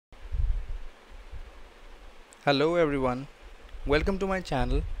Hello everyone, welcome to my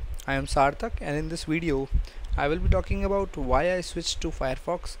channel. I am Sarthak and in this video I will be talking about why I switched to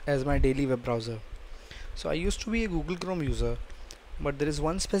Firefox as my daily web browser. So I used to be a Google Chrome user, but there is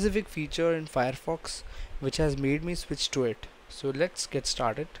one specific feature in Firefox which has made me switch to it. So let's get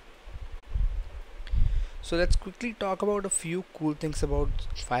started. So let's quickly talk about a few cool things about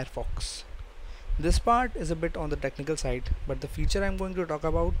Firefox. This part is a bit on the technical side, but the feature I'm going to talk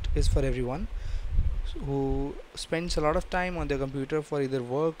about is for everyone who spends a lot of time on their computer for either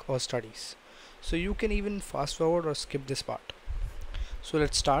work or studies. So you can even fast forward or skip this part. So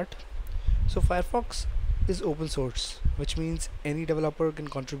let's start. So Firefox is open source, which means any developer can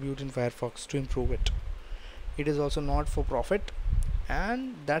contribute in Firefox to improve it. It is also not for profit,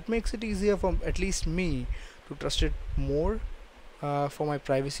 and that makes it easier for at least me to trust it more for my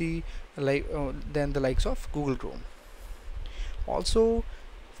privacy than the likes of Google Chrome. Also,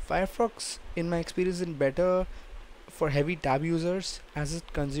 Firefox in my experience is better for heavy tab users as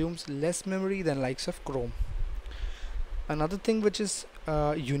it consumes less memory than likes of Chrome. Another thing which is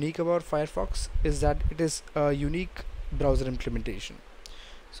unique about Firefox is that it is a unique browser implementation.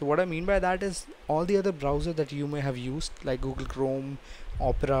 So what I mean by that is all the other browsers that you may have used like Google Chrome,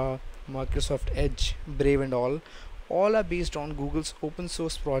 Opera, Microsoft Edge, Brave and all are based on Google's open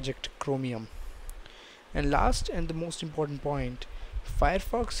source project Chromium. And last and the most important point,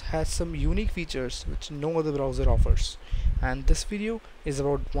 Firefox has some unique features which no other browser offers, and this video is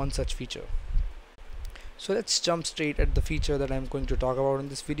about one such feature. So let's jump straight at the feature that I'm going to talk about in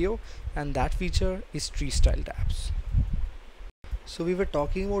this video, and that feature is tree style tabs. So we were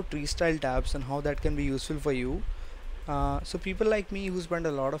talking about tree style tabs and how that can be useful for you. So people like me who spend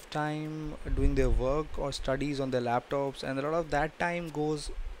a lot of time doing their work or studies on their laptops, and a lot of that time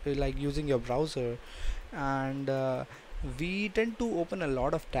goes like using your browser, and we tend to open a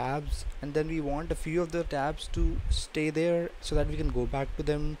lot of tabs, and then we want a few of the tabs to stay there so that we can go back to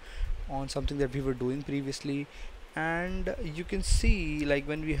them on something that we were doing previously. And you can see, like,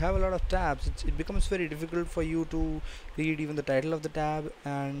 when we have a lot of tabs, it becomes very difficult for you to read even the title of the tab,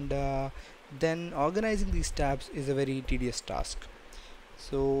 and then organizing these tabs is a very tedious task.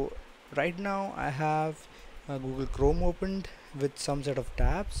 So right now I have Google Chrome opened with some set of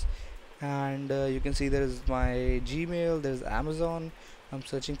tabs, and you can see there is my Gmail, there is Amazon, I'm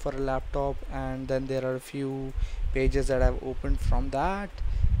searching for a laptop, and then there are a few pages that I've opened from that.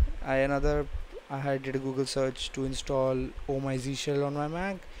 I did a Google search to install OMIZ shell on my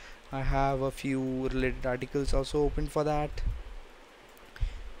Mac. I have a few related articles also opened for that.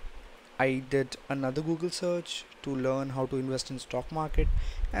 I did another Google search to learn how to invest in stock market,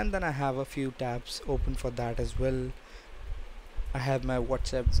 and then I have a few tabs open for that as well. I have my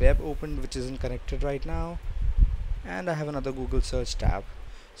WhatsApp web opened, which isn't connected right now, and I have another Google search tab.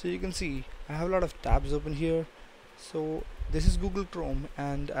 So you can see I have a lot of tabs open here. So this is Google Chrome,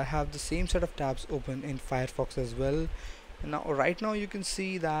 and I have the same set of tabs open in Firefox as well. And now right now you can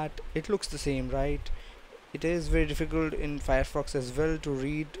see that it looks the same, right? It is very difficult in Firefox as well to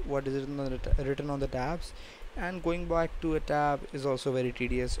read what is written on the tabs, and going back to a tab is also very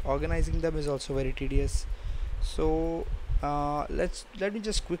tedious. Organizing them is also very tedious. So let me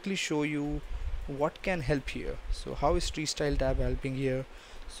just quickly show you what can help here. So how is tree style tab helping here?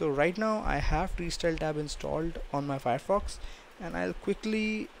 So right now I have tree style tab installed on my Firefox, and I'll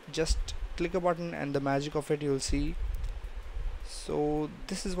quickly just click a button, and the magic of it you'll see. So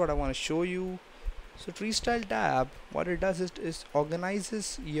this is what I want to show you. So tree style tab, what it does is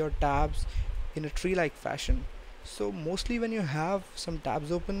organizes your tabs in a tree like fashion. So mostly when you have some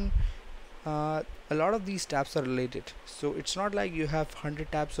tabs open, a lot of these tabs are related. So it's not like you have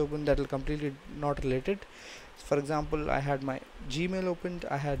 100 tabs open that are completely not related. For example, I had my Gmail opened,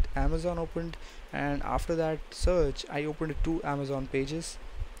 I had Amazon opened, and after that search I opened 2 Amazon pages.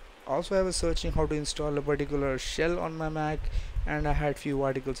 Also I was searching how to install a particular shell on my Mac, and I had few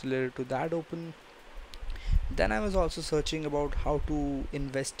articles related to that open. Then I was also searching about how to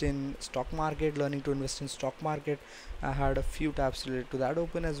invest in stock market, learning to invest in stock market. I had a few tabs related to that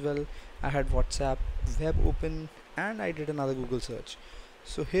open as well. I had WhatsApp web open, and I did another Google search.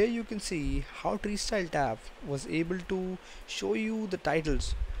 So here you can see how tree style tab was able to show you the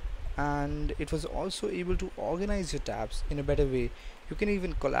titles, and it was also able to organize your tabs in a better way. You can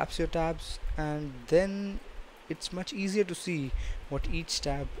even collapse your tabs, and then it's much easier to see what each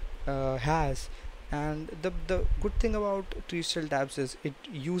tab has. And the good thing about tree style tabs is it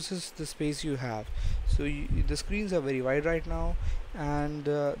uses the space you have. So the screens are very wide right now, and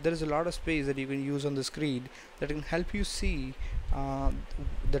there is a lot of space that you can use on the screen that can help you see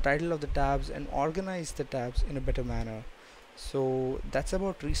the title of the tabs and organize the tabs in a better manner. So that's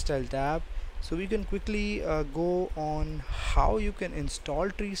about tree style tab. So we can quickly go on how you can install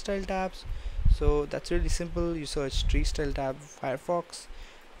tree style tabs. So that's really simple. You search tree style tab Firefox.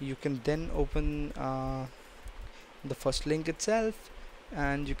 You can then open the first link itself,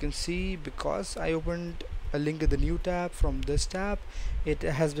 and you can see, because I opened a link in the new tab from this tab, it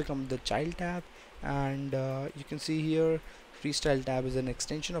has become the child tab. And you can see here, freestyle tab is an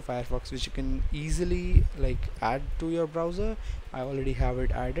extension of Firefox which you can easily add to your browser. I already have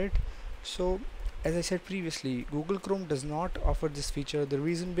it added. So as I said previously, Google Chrome does not offer this feature. The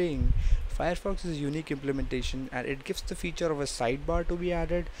reason being, Firefox is a unique implementation and it gives the feature of a sidebar to be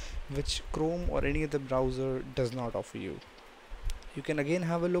added, which Chrome or any other browser does not offer you. You can again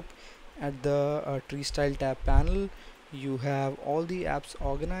have a look at the tree style tab panel. You have all the apps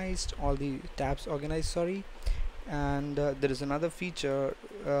organized, all the tabs organized, sorry. And there is another feature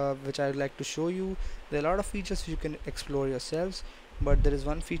which I'd like to show you. There are a lot of features you can explore yourselves, but there is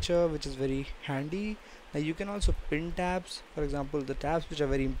one feature which is very handy. You can also pin tabs. For example, the tabs which are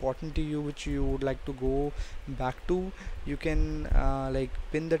very important to you, which you would like to go back to, you can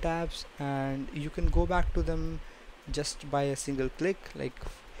pin the tabs and you can go back to them just by a single click.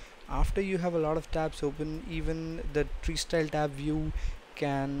 After you have a lot of tabs open, even the tree style tab view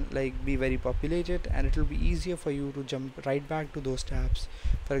can be very populated, and it will be easier for you to jump right back to those tabs.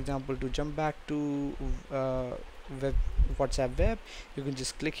 For example, to jump back to WhatsApp web, you can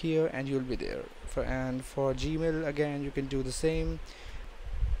just click here and you'll be there. For Gmail, again, you can do the same.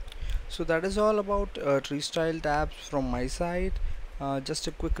 So that is all about tree style tabs from my side. Just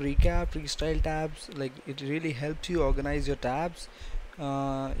a quick recap: tree style tabs, it really helps you organize your tabs.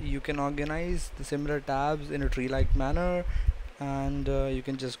 You can organize the similar tabs in a tree-like manner, and you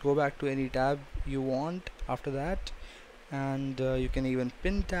can just go back to any tab you want after that. And you can even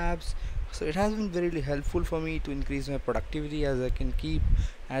pin tabs. So it has been really helpful for me to increase my productivity, as I can keep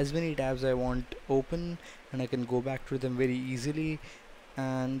as many tabs I want open and I can go back to them very easily.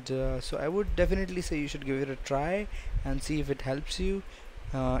 And so I would definitely say you should give it a try and see if it helps you.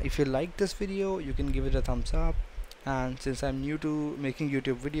 If you like this video, you can give it a thumbs up, and since I'm new to making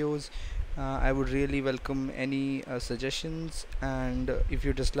YouTube videos, I would really welcome any suggestions. And if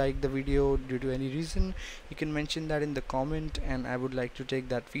you dislike the video due to any reason, you can mention that in the comment, and I would like to take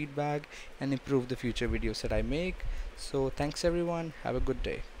that feedback and improve the future videos that I make. So thanks everyone, have a good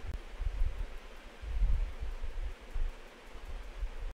day.